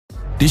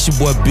This your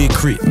boy Big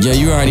Crit. Yeah,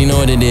 you already know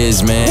what it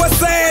is, man. What's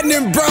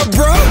happening, bro?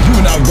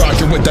 You now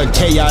rocking with the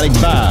chaotic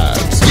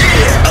vibes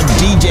of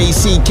DJ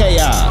C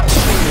Chaos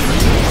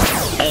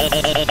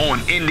on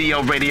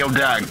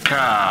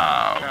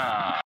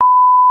IndioRadio.com.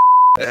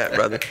 That,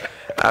 brother,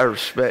 I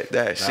respect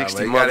that. 60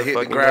 man, you gotta hit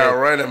the ground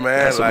running, man.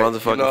 That's like, a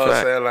motherfucking you know what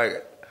fact. I'm saying?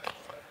 Like,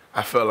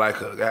 I felt like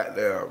a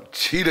goddamn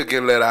cheetah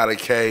getting let out of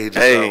the cage or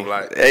Hey, something.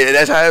 Like, hey,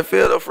 that's how it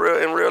feel though, for real,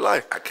 in real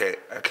life. I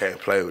can't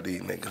play with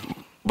these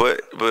niggas.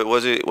 But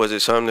was it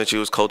something that you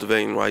was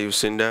cultivating while you was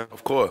sitting down?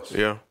 Of course.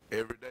 Yeah.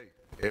 Every day,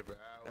 every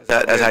hour.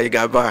 That's how you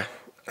got by.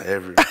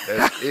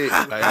 That's it.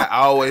 Like, I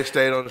always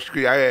stayed on the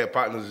street. I had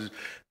partners.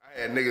 I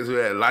had niggas who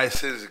had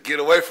licenses to get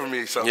away from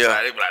me sometimes. Yeah.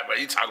 They be like, bro,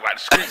 you talk about the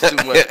streets too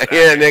much.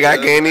 Yeah, nigga, I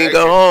can't even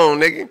go home,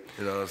 nigga.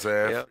 You know what I'm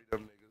saying? Yep. Free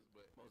them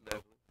niggas,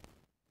 but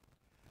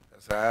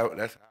that's how I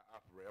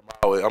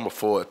operate. I'm a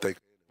forward thinker.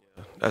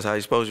 That's how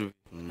you supposed to be.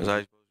 That's how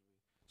you supposed to be.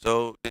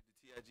 So did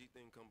the TIG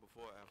thing come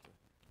before or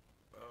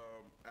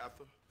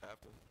after?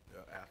 After. Yeah,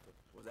 after.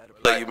 Was that a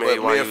play you made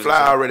while me you and was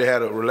Fly in- already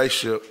had a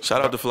relationship.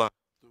 Shout out to Fly.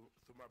 To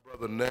my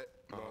brother Nut,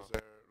 you know what I'm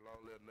saying? Long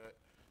live Nut.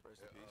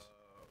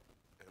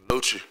 And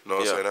Lucci, you know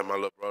what I'm saying? That's my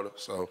little brother.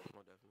 So,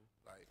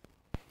 like,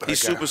 He's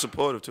super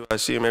supportive too. I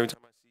see him every time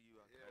I see you.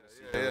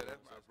 Yeah, that's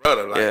my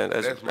brother. Like, Yeah,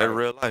 that's my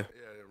real life.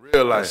 Yeah, in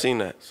real life. I seen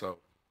that. So,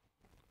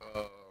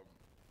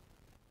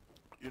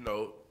 you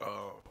know,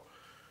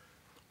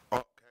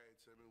 Unc came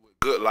to me with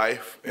Good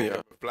Life, and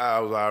Yeah. Fly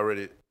was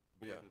already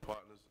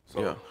partners.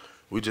 So Yeah.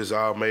 we just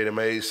all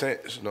made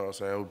sense. You know what I'm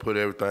saying? We put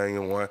everything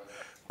in one.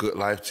 Good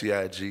Life,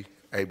 TIG,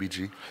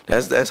 ABG.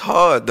 That's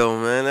hard though,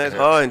 man. That's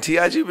hard. And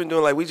TIG been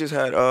doing like we just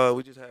had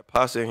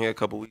Pasta in here a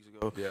couple weeks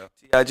ago. Yeah.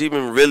 TIG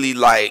been really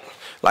like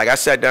I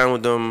sat down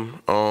with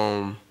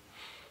them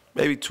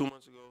maybe 2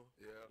 months ago.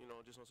 Yeah. You know,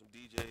 just on some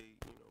DJ,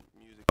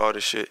 music, all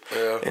this shit.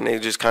 Yeah. And they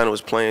just kind of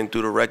was playing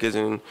through the records,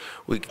 and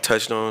we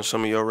touched on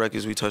some of your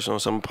records. We touched on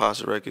some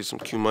Pasta records, some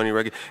Q Money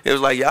records. It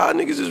was like y'all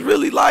niggas is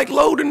really like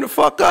loading the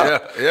fuck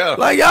up. Yeah.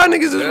 Like y'all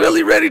niggas is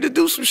really ready to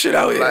do some shit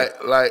out here.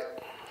 Like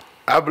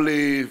I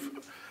believe,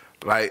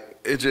 like,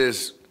 it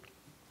just,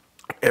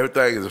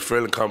 everything is a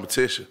friendly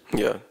competition.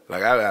 Yeah.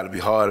 Like, I gotta be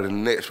harder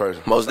than the next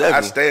person. Most Like,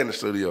 definitely. I stay in the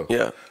studio.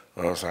 Yeah.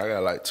 You know what I'm saying? I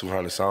got like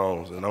 200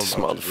 songs, and I'm This just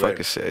ready.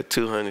 motherfucker said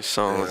 200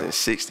 songs in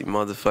 60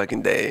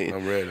 motherfucking days.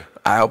 I'm ready.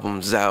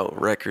 Albums out,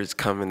 records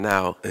coming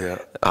out. Yeah.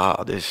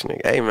 Oh, this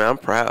nigga. Hey, man, I'm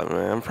proud,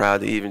 man. I'm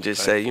proud to even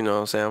just say, you know what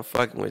I'm saying, I'm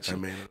fucking with you. I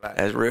mean a lot.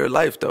 That's real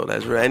life, though.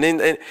 That's real. And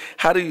then,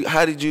 how do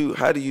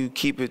you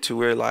keep it to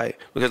where, like,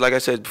 because like I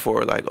said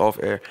before, like off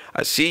air,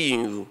 I see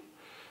you.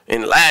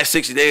 In the last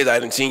 60 days, I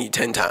done seen you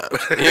 10 times.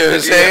 You know what I'm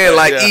saying?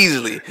 Like,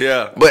 easily.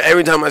 Yeah. But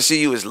every time I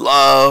see you, it's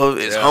love,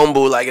 it's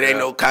humble, like, it ain't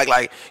no cock.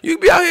 Like, you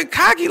be out here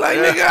cocky, like,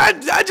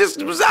 nigga, I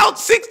just was out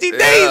 60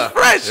 days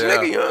fresh,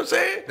 nigga, you know what I'm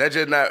saying? That's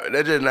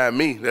just not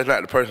me. That's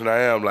not the person I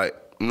am. Like,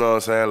 you know what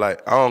I'm saying?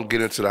 Like, I don't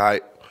get into the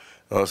hype. You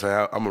know what I'm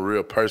saying? I'm a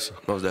real person.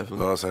 Most definitely.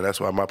 You know what I'm saying? That's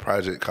why my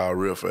project called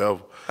Real Forever.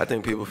 I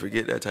think people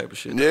forget that type of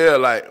shit. Yeah,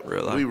 like,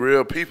 Real life. we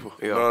real people.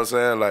 You Yeah. know what I'm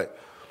saying? Like,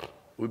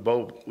 we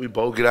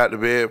both get out the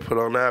bed, put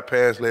on our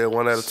pants, lay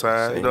one at a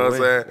time. You know what I'm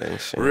saying?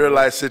 Same Real way.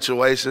 life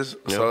situations.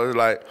 Yeah. So it's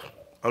like,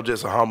 I'm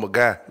just a humble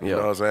guy. You Yeah.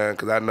 know what I'm saying?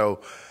 Because I know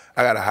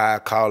I got a high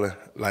calling.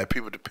 Like,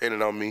 people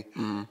depending on me.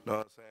 Mm-hmm. You know what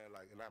I'm saying?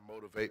 Like, and I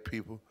motivate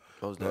people.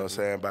 Most You know what I'm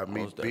saying? By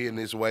me Most being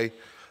this way.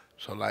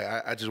 So, like,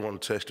 I just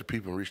want to touch the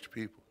people and reach the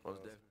people.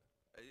 Most definitely.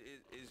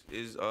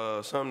 Is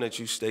something that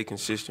you stay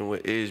consistent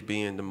with is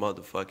being the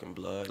motherfucking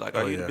blood. Like,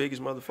 are you the biggest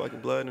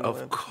motherfucking blood in the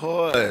Of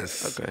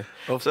course. Okay.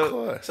 Of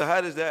course. So how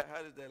does that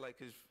like,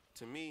 cause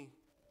to me,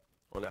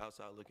 on the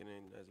outside looking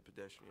in as a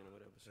pedestrian or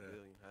whatever,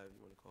 civilian, however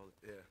you want to call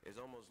it, it's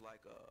almost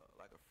like a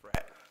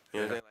frat.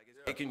 You know what I'm saying?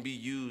 Like, it can be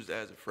used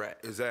as a frat.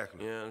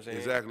 Exactly. You know what I'm saying?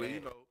 Exactly. And-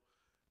 You know,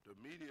 the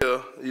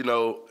media, you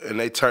know, and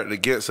they turned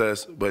against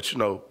us, but, you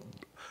know,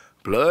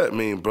 blood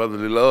mean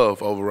brotherly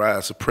love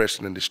overrides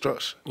suppression and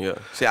destruction. Yeah.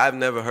 See, I've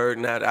never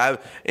heard that.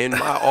 In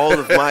all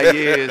of my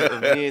years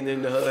of being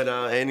in the hood,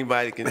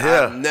 anybody can.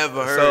 Yeah. I've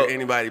never heard So-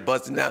 anybody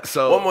busting out.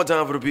 so- One more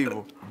time for the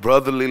people.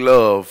 Brotherly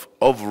love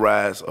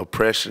overrides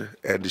oppression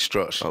and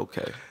destruction.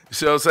 Okay. You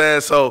see what I'm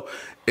saying? So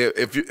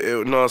if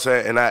you know what I'm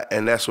saying,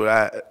 and that's what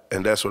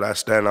I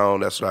stand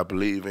on. That's what I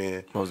believe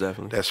in. Most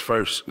definitely. That's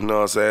first. You know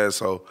what I'm saying?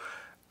 So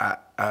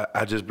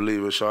I just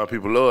believe in showing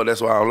people love.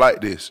 That's why I don't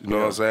like this. You know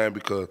what I'm saying?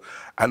 Because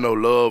I know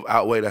love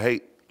outweigh the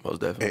hate.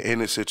 Most definitely. In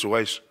any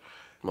situation.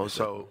 Most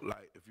so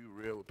like if you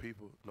real with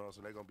people, you know what I'm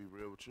saying, they gonna be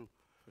real with you.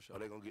 For sure. Or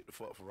they gonna get the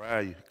fuck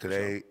around you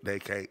because they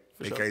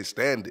can't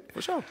stand it.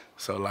 For sure.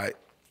 So like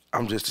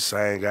I'm just the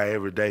same guy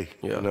every day.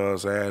 Yeah. You know what I'm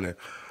saying? And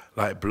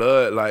like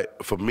blood,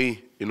 like for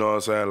me, you know what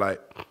I'm saying, like,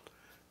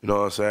 you know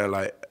what I'm saying,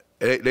 like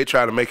they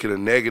try to make it a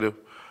negative,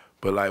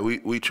 But like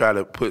we try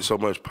to put so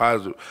much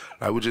positive.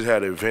 Like we just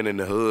had an event in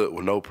the hood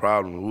with no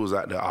problem. We was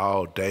out there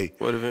all day.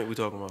 What event we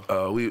talking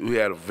about? We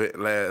had an event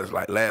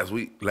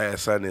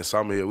last Sunday in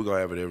Summer Hill. We're gonna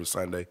have it every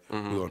Sunday.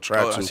 We're gonna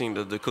try to. I seen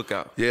the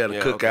cookout. Yeah, the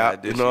cookout.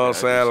 Okay, you know what I'm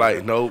saying?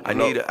 Like I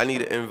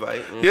need an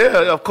invite.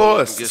 Yeah, of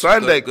course.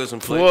 Sunday,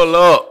 pull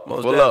up.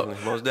 Most pull definitely,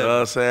 up. most You know what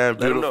I'm definitely.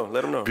 saying?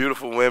 Let 'em know.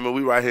 Beautiful women.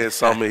 We right here in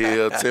Summer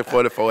Hill,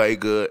 1044 A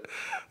Good. You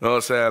know what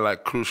I'm saying?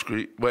 Like Crew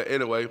Street. But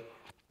anyway,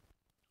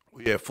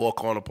 we at Four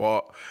Corner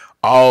Park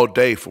all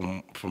day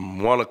from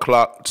 1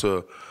 o'clock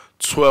to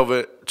 12.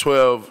 Yeah.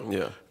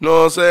 You know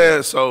what I'm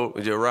saying? So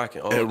We just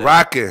rocking. all and day.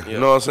 rocking. Yeah. You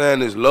know what I'm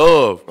saying? It's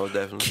love. Most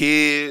definitely.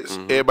 Kids,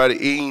 everybody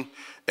eating,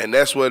 and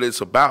that's what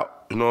it's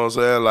about. You know what I'm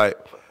saying? Like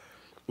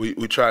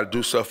we try to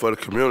do stuff for the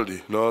community.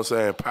 You know what I'm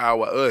saying?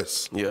 Empower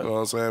us. Yeah. You know what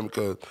I'm saying?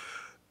 Because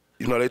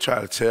they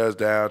try to tear us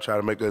down, try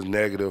to make us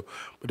negative,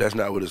 but that's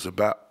not what it's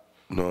about.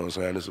 You know what I'm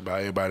saying? It's about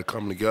everybody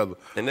coming together.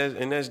 And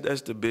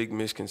that's the big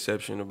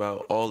misconception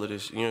about all of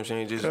this. You know what I'm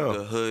saying? Just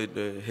the hood,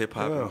 the hip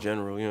hop in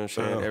general. You know what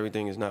I'm saying?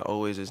 Everything is not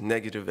always as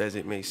negative as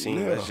it may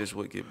seem. That's just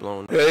what get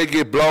blown up. Yeah, they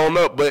get blown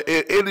up, but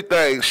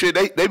anything, shit,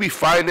 they be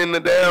fighting in the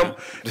damn,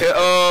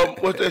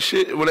 what's that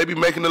shit, when they be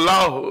making the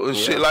law and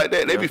shit like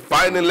that. They be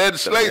fighting in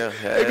legislation.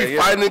 They be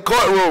fighting in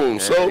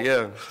courtrooms. So,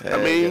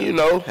 I mean,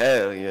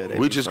 Hell yeah.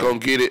 we just gonna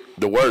get it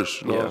the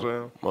worst. You know what I'm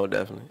saying? Most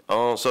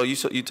definitely. So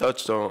you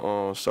touched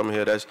on Summer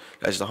Hill.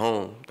 That's the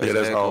home. That's the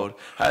home. headquarters.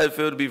 How did it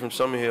feel to be from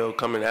Summer Hill,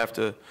 coming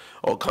after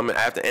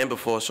and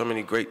before so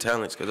many great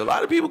talents? Because a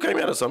lot of people came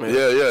out of Summer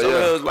Hill. Yeah. Summer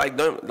Hill is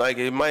like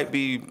it might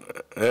be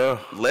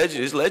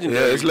legend. It's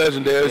legendary. Yeah, it's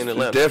legendary. in It's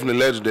Atlanta. definitely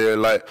legendary.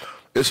 Like,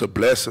 it's a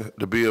blessing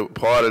to be a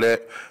part of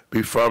that,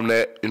 be from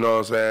that, you know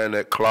what I'm saying,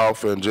 that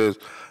cloth and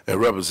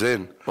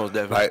representing. Most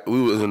definitely. Like, we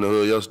was in the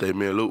hood yesterday,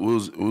 man.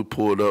 Luke, we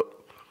pulled up.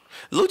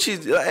 Lucci,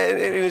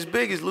 and as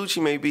big as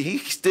Lucci may be, he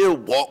still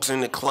walks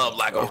in the club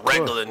like a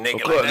regular nigga.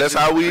 Of course. Like, that's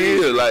how we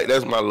is. Like,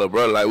 that's my little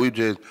brother. Like,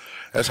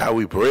 that's how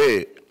we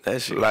bred.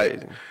 That shit like,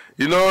 crazy.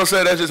 You know what I'm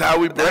saying? That's just how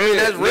we bred. I mean,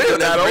 that's real.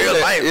 That's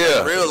real life. Yeah.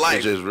 That's real life.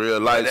 It's just real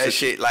life. That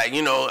shit, like,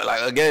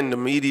 like, again, the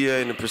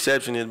media and the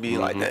perception it'd be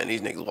like, man,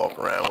 these niggas walk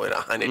around with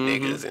 100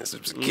 niggas and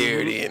some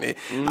security and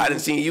I done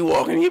seen you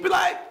walking, you'd be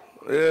like,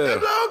 yeah. Okay,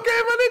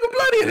 my nigga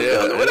Bloody in the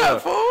building. What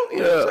up, fool? You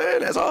know what I'm saying?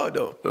 That's all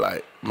though.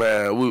 Like,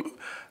 man,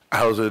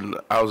 I was in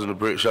the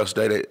brick shop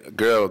today. That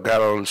girl got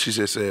on. She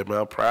said, "Man,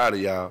 I'm proud of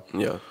y'all." Yeah.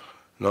 You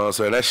know what I'm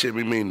saying? That shit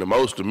be mean the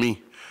most to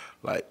me.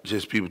 Like,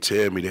 just people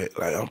tell me that.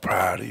 Like, I'm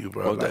proud of you,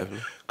 bro. Most definitely.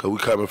 Cause we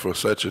coming from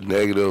such a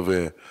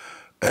negative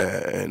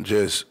and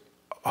just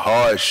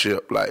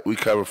hardship. Like, we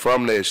coming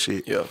from that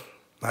shit. Yeah.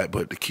 Like,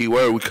 but the key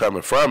word, we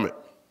coming from it.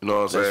 You know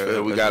what I'm saying? fair,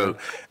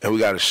 And we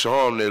gotta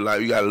show them that,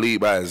 like, you gotta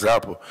lead by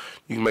example.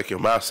 You can make your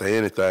mouth say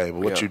anything,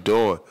 but what you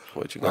doing?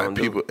 What you gonna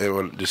do? People,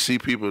 and to see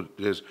people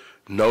just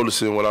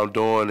noticing what I'm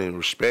doing and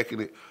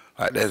respecting it,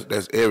 like,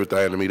 that's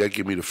everything to me. That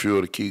give me the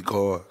fuel to keep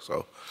going.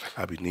 So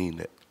I be needing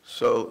that.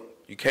 So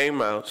you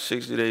came out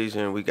 60 days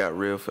in, we got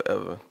Real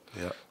Forever.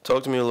 Yeah.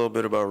 Talk to me a little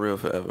bit about Real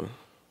Forever.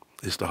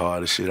 It's the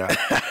hardest shit out.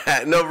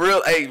 No,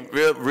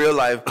 real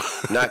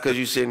life. Not because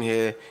you sitting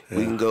here.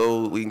 We can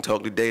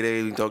talk to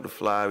Day, we can talk to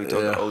Fly, we can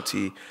talk to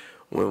OT.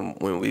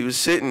 When we was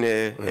sitting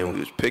there and we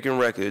was picking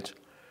records,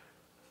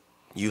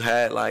 you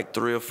had like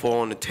 3 or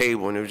 4 on the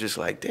table, and it was just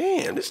like,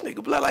 damn, this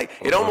nigga Blood. Like,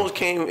 it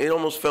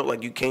almost felt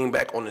like you came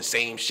back on the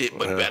same shit,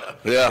 but better.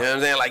 Yeah. You know what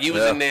I'm saying? Like, you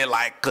was in there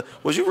like,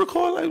 was you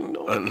recording?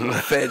 Like, no,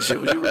 fed shit.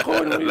 Was you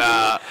recording?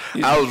 Nah,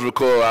 I was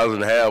recording. I was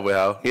in the halfway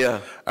house. Yeah.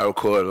 I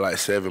recorded like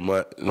 7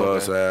 months. You know what I'm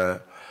saying?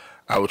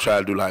 I would try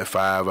to do like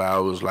 5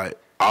 hours, like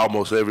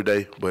almost every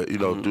day. But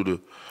due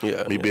to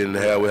me being in the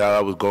halfway house,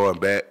 I was going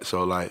back.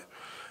 So like,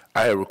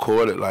 I had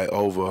recorded like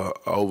over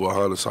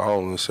 100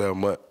 songs in 7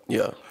 months.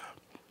 Yeah.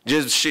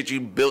 Just shit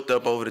you built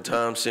up over the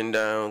time, sitting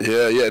down.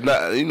 Yeah.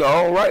 Nah, I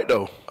don't write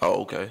though.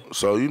 Oh, okay.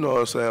 So you know what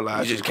I'm saying?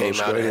 Like, You just came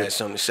out and had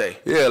something to say.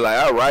 Yeah, like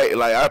I write,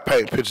 like I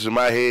paint pictures in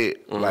my head.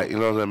 Like, you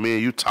know what I'm saying? Me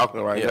and you talking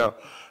right now.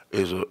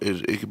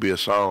 It could be a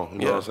song.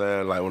 You know what I'm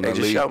saying? Like when I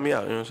just leave. shout me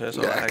out. You know what I'm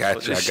saying? So I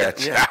got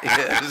you.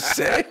 Yeah, just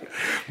say.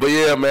 But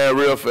yeah, man,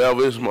 Real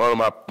Forever is one of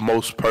my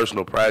most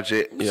personal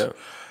projects. Yeah.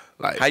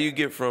 Like, How you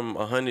get from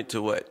 100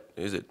 to what?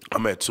 Is it?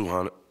 I'm at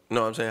 200.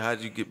 No, I'm saying, how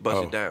did you get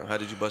busted down? How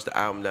did you bust the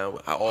album down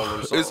with all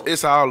them songs?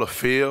 It's all a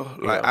feel.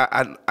 Like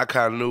I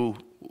kind of knew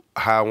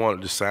how I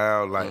wanted to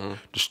sound. Like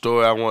the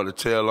story I wanted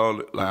to tell on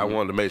it. Like I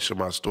wanted to make sure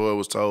my story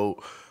was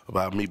told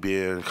about me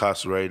being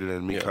incarcerated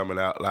and me coming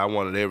out. Like I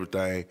wanted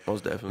everything.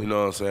 Most definitely. You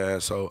know what I'm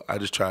saying? So I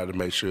just tried to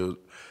make sure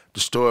the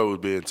story was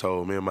being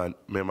told. Me and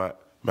my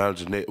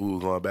manager Nick, we were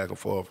going back and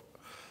forth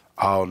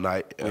all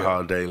night and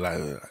all day.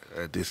 Like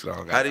this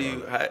song.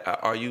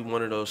 Are you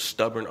one of those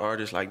stubborn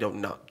artists? Like,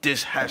 no,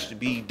 this has to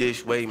be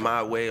this way,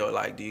 my way, or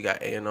like, do you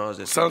got A&Rs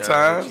that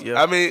Sometimes.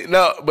 Yeah. I mean,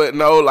 no,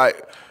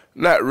 like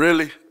not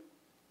really.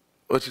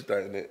 What you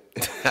think, Nick?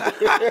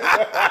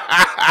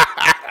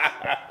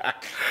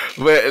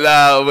 but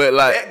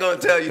like That gonna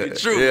tell you the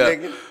truth,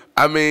 nigga.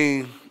 I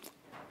mean,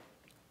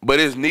 but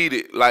it's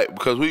needed, like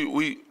because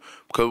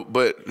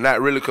but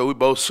not really, cause we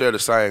both share the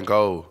same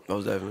goal.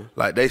 Most definitely.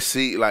 Like they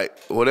see, like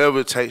whatever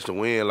it takes to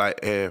win, like,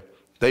 and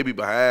they be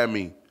behind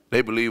me.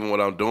 They believe in what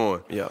I'm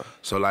doing. Yeah.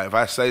 So like if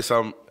I say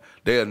something,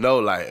 they'll know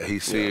like he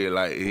said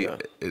like he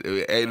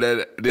ain't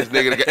that this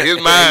nigga got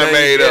his mind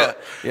made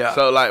up. Yeah.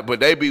 So like,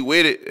 but they be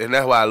with it, and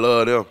that's why I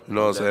love them. You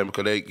know what I'm saying?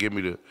 Because they give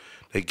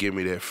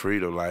me that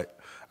freedom. Like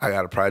I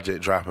got a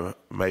project dropping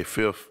May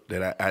 5th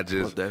that I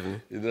just. Most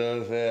definitely. You know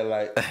what I'm saying?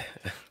 Like.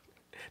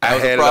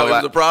 That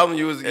was the problem.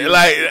 You was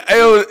like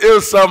it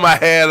was something I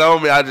had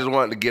on me. I just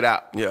wanted to get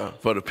out. Yeah.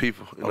 For the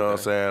people. You know what I'm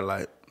saying?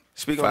 Like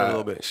speaking on it a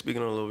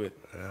little bit.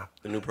 Yeah.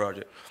 The new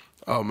project.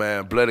 Oh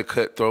man, Bloody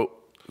Cutthroat.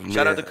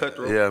 Shout out to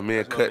Cutthroat. Yeah, me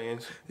and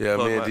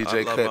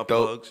DJ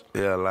Cutthroat.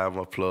 Yeah, live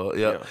my plug.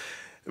 Yeah.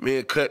 Me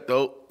and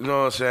Cutthroat. You know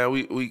what I'm saying?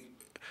 We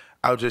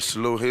I was just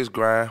salute his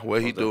grind.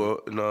 What he doing?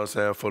 You know what I'm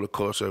saying? For the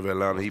culture of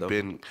Atlanta,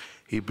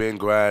 he been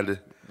grinding.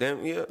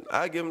 Then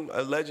I give him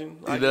a legend.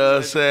 You know what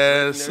I'm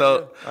saying?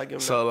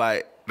 So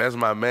like that's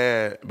my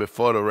man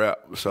before the rap.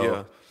 So.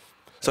 Yeah.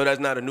 So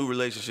that's not a new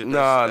relationship.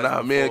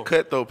 Nah. Me and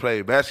Cutthroat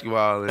played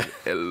basketball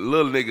and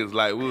little niggas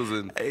like we was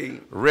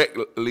in rec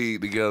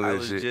league together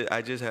and shit.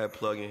 I just had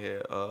Plug in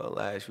here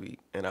last week,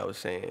 and I was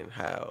saying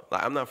how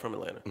like I'm not from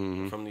Atlanta,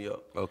 I'm from New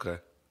York. Okay.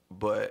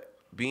 But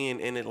being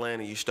in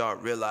Atlanta, you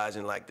start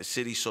realizing like the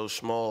city's so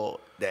small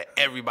that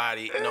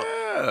everybody, you know,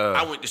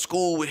 I went to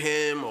school with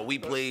him, or we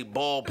played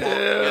ballpark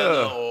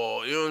together,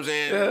 or you know what I'm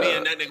saying. Me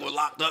and that nigga were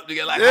locked up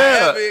together. Like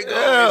however it goes,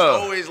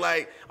 it's always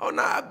like, oh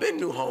nah, I've been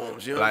New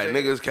Homes. You know like what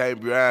I'm saying? Niggas can't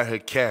be around here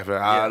capping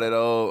all that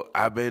old.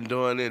 I've been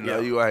doing it. No,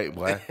 you ain't,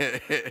 boy.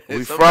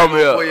 We Somebody from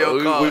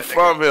here. we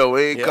from here.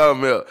 We ain't come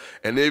here.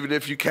 And even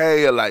if you came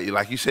here,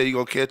 like you said, you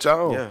gonna catch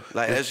on. Yeah,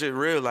 like that shit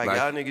real. Like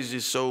y'all niggas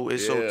just so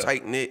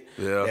tight knit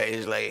that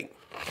it's like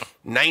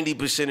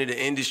 90% of the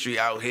industry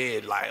out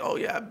here, like, oh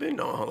yeah, I've been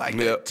on. Like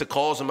to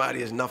call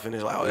somebody is nothing.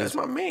 It's like, oh, that's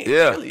my man.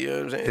 Yeah, really, you know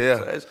what I'm saying?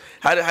 Yeah. So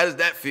how does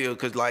that feel?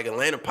 Because like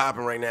Atlanta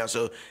popping right now,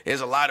 so there's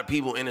a lot of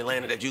people in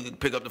Atlanta that you could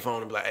pick up the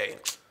phone and be like, hey,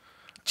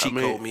 cheat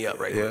code me up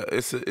right here. Yeah,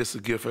 it's a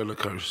gift and a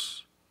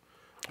curse.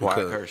 Why a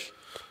curse?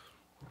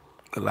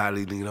 A lot of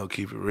these niggas don't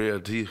keep it real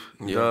deep.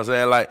 You know what I'm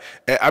saying? Like,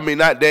 I mean,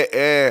 not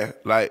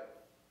that like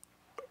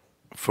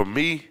for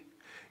me.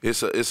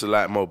 It's a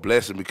lot more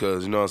blessing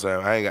because, you know what I'm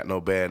saying, I ain't got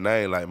no bad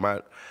name. Like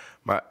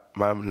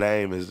my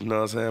name is, you know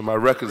what I'm saying, my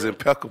record's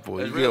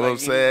impeccable. You get what I'm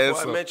saying?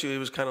 Before I met you, it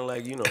was kind of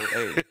like, you know,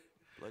 hey,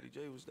 Bloody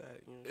J was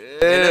that. You know? Yeah.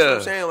 And that's what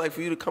I'm saying, like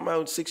for you to come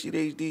out 60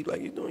 days deep,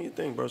 like you're doing your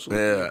thing, bro. So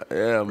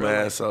yeah,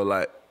 man. Life. So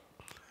like,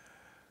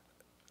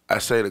 I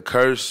say the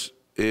curse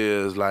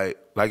is like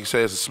you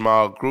say, it's a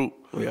small group.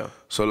 Yeah.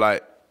 So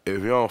like,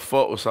 if you don't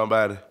fuck with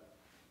somebody,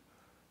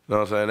 you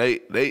know what I'm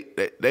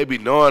saying? They be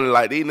knowing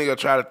like these niggas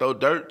try to throw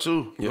dirt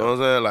too. You know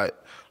what I'm saying?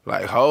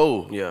 Like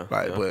hoe. Yeah.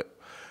 Like, but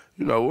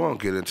you know, we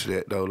won't get into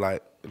that though.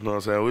 Like, you know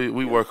what I'm saying?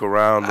 We work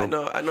around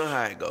them. I know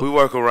how it goes. We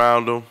work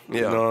around them. Yeah.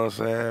 You know what I'm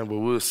saying? But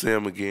we'll see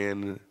them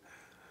again.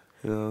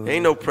 You know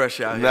ain't no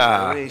pressure out here.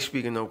 Nah. Man. We ain't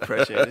speaking no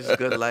pressure. This is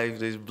good life.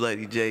 This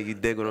Bloody J. You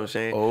dig what I'm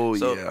saying? Oh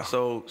yeah.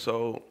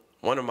 So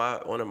one of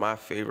my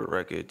favorite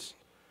records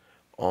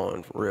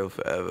on Real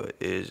Forever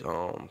is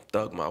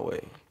Thug My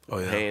Way. Oh,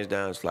 yeah. Hands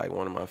down, it's like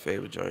one of my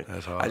favorite joints.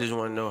 That's hard. I just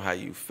want to know how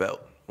you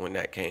felt when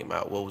that came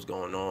out. What was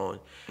going on?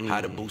 How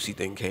the Boosie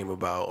thing came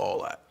about?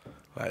 All that.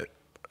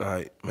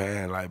 Like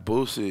man, like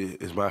Boosie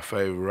is my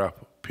favorite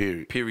rapper.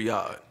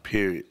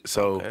 Period.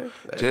 So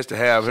just to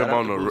have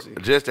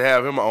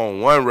him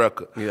on one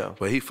record,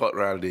 but he fucked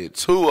around and did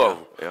two of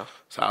them. Yeah.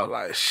 So I was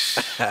like,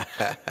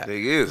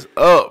 nigga, it's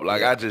up.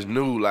 Like I just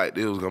knew like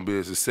it was gonna be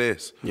a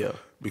success. Yeah.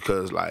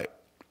 Because like,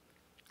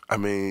 I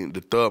mean,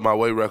 the Thug My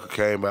Way record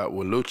came out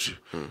with Lucci.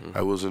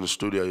 I was in the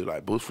studio. He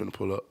like, Boots finna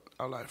pull up.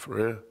 I was like, for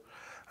real?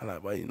 I'm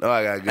like, well, you know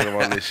I gotta get him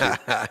on this shit.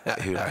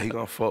 He like, he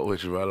gonna fuck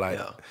with you, bro. Like,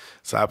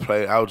 so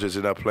I was just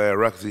in there playing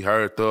records. He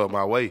heard Thug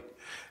My Way.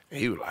 And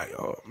he was like,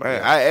 oh,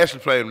 man. I actually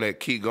played him that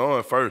Keep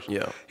Going first.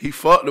 Yeah. He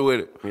fucked with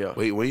it. Yeah.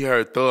 But when he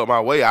heard Thug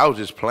My Way, I was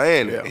just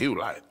playing it. He was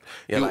like,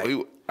 he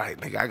like,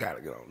 nigga, I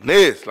gotta get on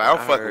this. Like,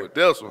 I'm fucking with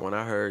this one. When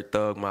I heard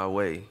Thug My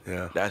Way,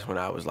 that's when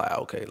I was like,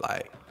 okay,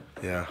 like,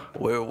 yeah.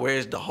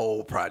 Where's the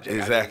whole project?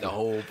 Exactly. The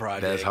whole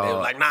project. That's hard. They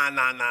were like,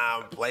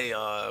 nah. Play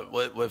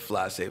what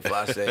Fly say?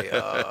 Fly say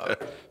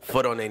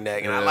Foot on Their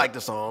Neck. And I like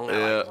the song.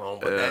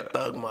 But that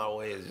Thug My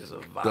Way is just a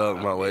vibe. Thug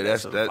My Way.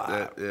 That's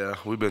that. Yeah.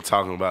 We've been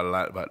talking about a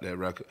lot about that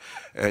record.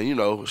 And you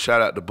know,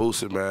 shout out to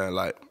Boosie, man.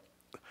 Like,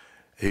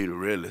 he the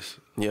realest.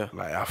 Yeah.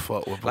 Like I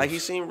fuck with Boosie. Like he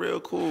seemed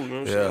real cool. You know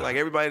what I'm saying? Like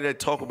everybody that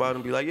talk about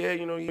him be like, yeah,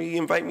 you know, he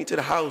invite me to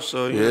the house.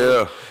 So you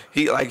know,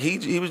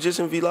 he was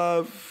just in V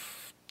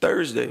Live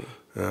Thursday.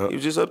 Yeah. He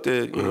was just up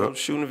there, you know,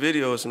 shooting a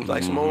video or some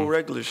some old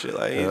regular shit.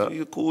 Like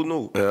he's a cool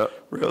dude. Yeah.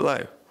 Real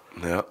life.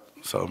 Yeah.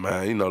 So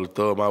man, you know, the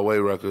Thug My Way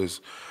record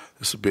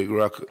it's a big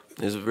record.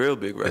 It's a real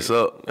big record. It's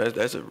up.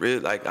 That's a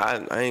real I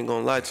ain't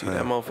gonna lie to you.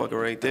 That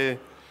motherfucker right there.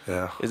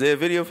 Yeah. Is there a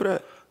video for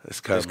that?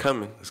 It's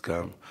coming. It's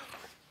coming.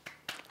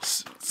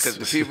 Because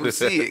the people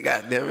see it,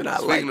 goddamn it.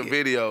 Speaking of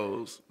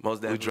videos,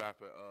 most definitely. We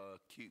dropping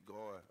Keep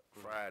Going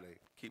Friday.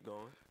 Keep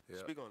going. Yeah.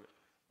 Speak on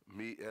it.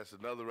 That's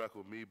another record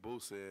with me,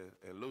 Boosie,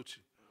 and Lucci.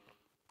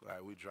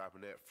 Like we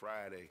dropping that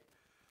Friday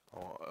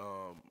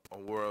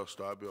on World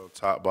Star. I'll be on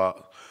Top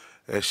Box.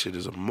 That shit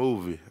is a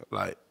movie.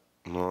 Like,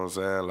 you know what I'm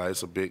saying? Like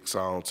it's a big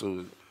song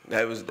too.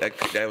 That was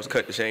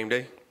cut the same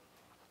day?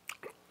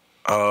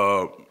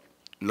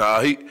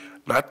 Nah, he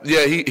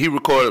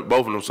recorded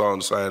both of them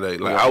songs the same day.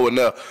 Like I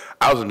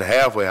was in the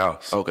halfway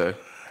house. Okay.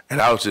 And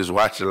I was just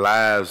watching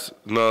lives,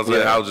 you know what I'm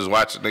saying? I was just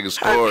watching niggas'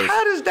 stories.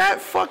 How does that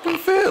fucking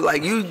feel?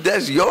 Like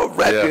that's your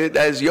record,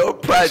 that's your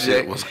project. That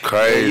shit was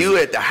crazy. And you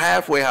at the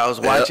halfway house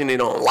watching it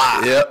on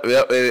live.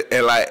 Yep.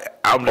 And like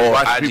I'm just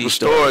watching people's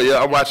stories.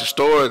 Yeah, I'm watching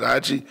stories,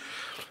 IG,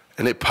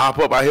 and it pop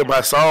up. I hear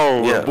my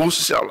song,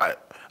 Boosie shit. I'm like,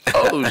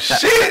 oh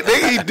shit,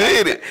 nigga, he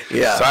did it.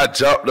 Yeah. So I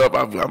jumped up.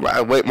 I'm like,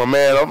 I wake my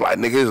man. I'm like,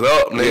 nigga, it's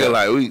up, nigga.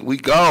 Like we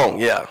gone.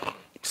 Yeah.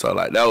 So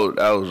like that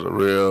was a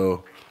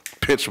real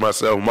pinch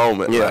myself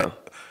moment. Yeah. Like,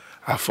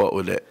 I fuck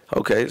with that.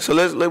 Okay, so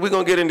we're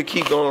gonna get into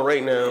Keep Going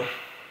right now.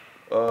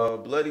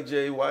 Bloody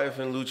J, Wife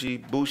and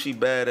Lucci, Boosie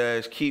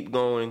Badass, Keep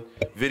Going.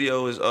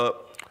 Video is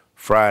up.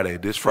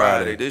 This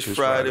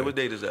Friday. What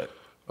date is that?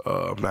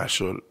 I'm not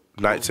sure.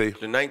 19th.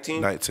 The 19th?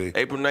 19th.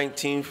 April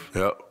 19th.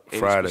 Yep. Any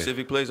Friday.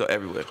 Specific place or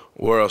everywhere?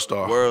 World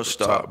Star. World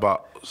Star. Top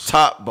Box.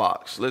 Top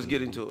Box. Let's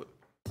get into it.